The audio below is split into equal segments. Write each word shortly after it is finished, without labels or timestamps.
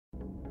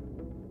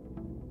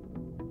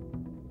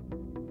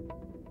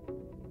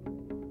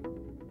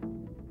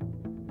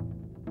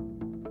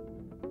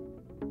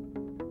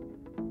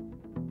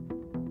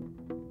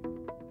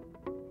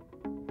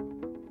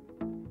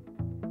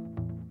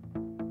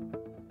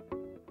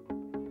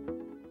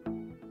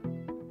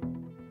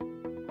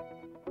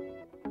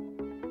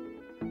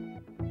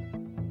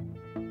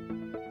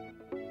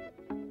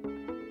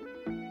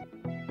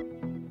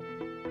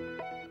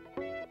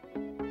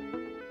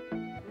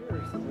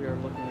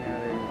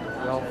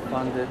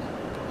well-funded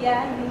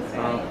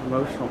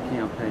promotional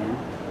campaign.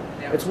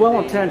 It's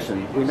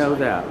well-intentioned, we know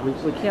that.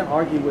 We can't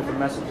argue with the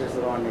messages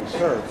that are on these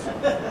shirts,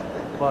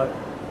 but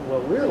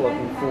what we're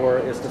looking for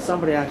is to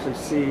somebody actually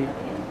see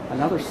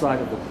another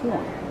side of the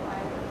coin.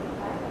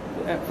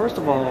 First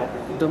of all,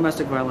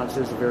 domestic violence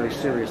is a very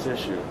serious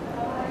issue,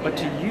 but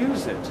to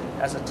use it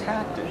as a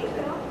tactic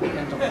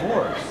in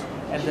divorce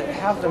and to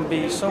have them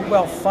be so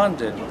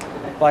well-funded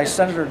by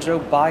Senator Joe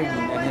Biden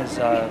and his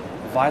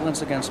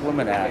Violence Against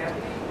Women Act,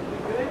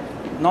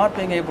 not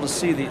being able to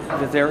see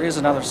that there is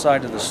another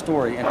side to the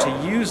story and to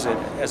use it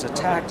as a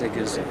tactic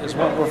is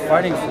what we're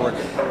fighting for.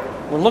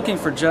 We're looking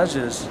for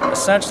judges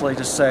essentially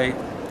to say,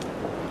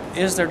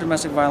 is there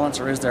domestic violence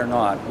or is there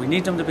not? We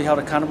need them to be held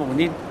accountable. We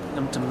need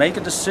them to make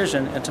a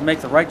decision and to make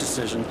the right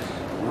decision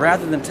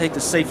rather than take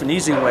the safe and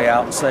easy way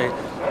out and say,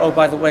 oh,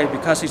 by the way,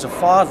 because he's a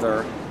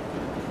father,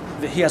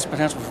 he has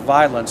potential for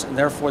violence and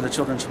therefore the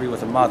children should be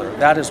with a mother.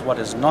 That is what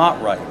is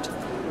not right.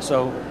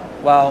 So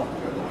while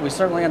we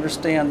certainly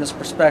understand this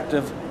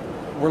perspective,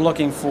 we're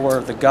looking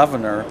for the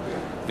governor,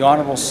 the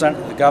Honorable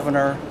the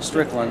Governor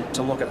Strickland,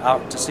 to look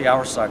at to see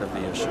our side of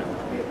the issue.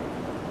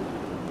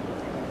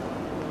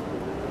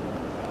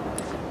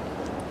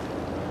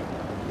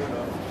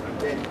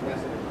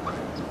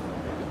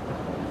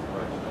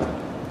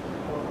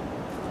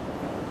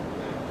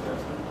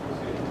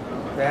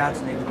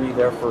 Dads need to be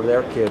there for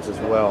their kids as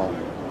well.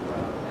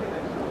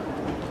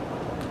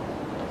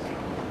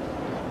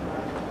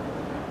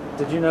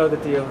 Did you know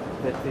that the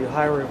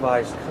Ohio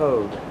Revised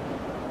Code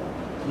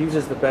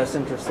uses the best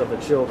interests of the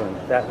children?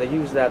 That they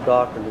use that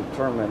doctrine to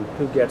determine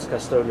who gets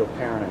custodial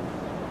parenting.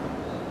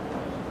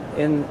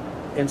 In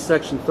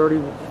section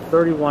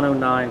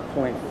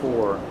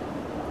 3109.4,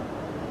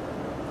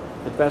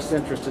 the best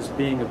interest is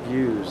being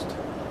abused.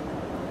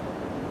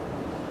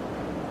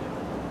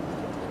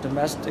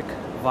 Domestic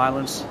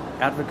violence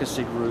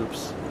advocacy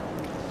groups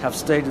have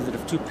stated that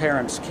if two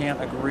parents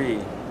can't agree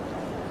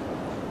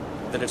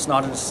that it's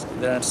not in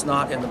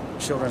the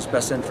children's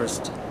best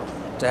interest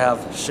to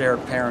have shared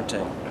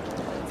parenting.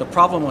 The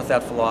problem with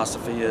that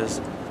philosophy is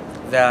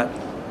that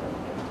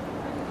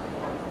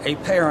a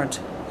parent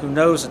who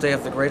knows that they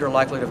have the greater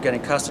likelihood of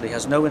getting custody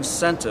has no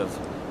incentive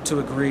to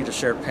agree to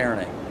shared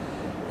parenting.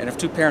 And if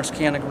two parents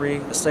can't agree,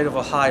 the state of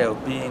Ohio,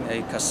 being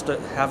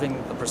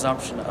having the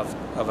presumption of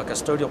a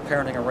custodial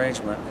parenting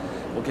arrangement,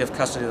 will give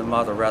custody to the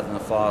mother rather than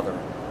the father.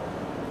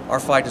 Our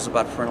fight is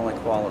about parental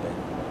equality.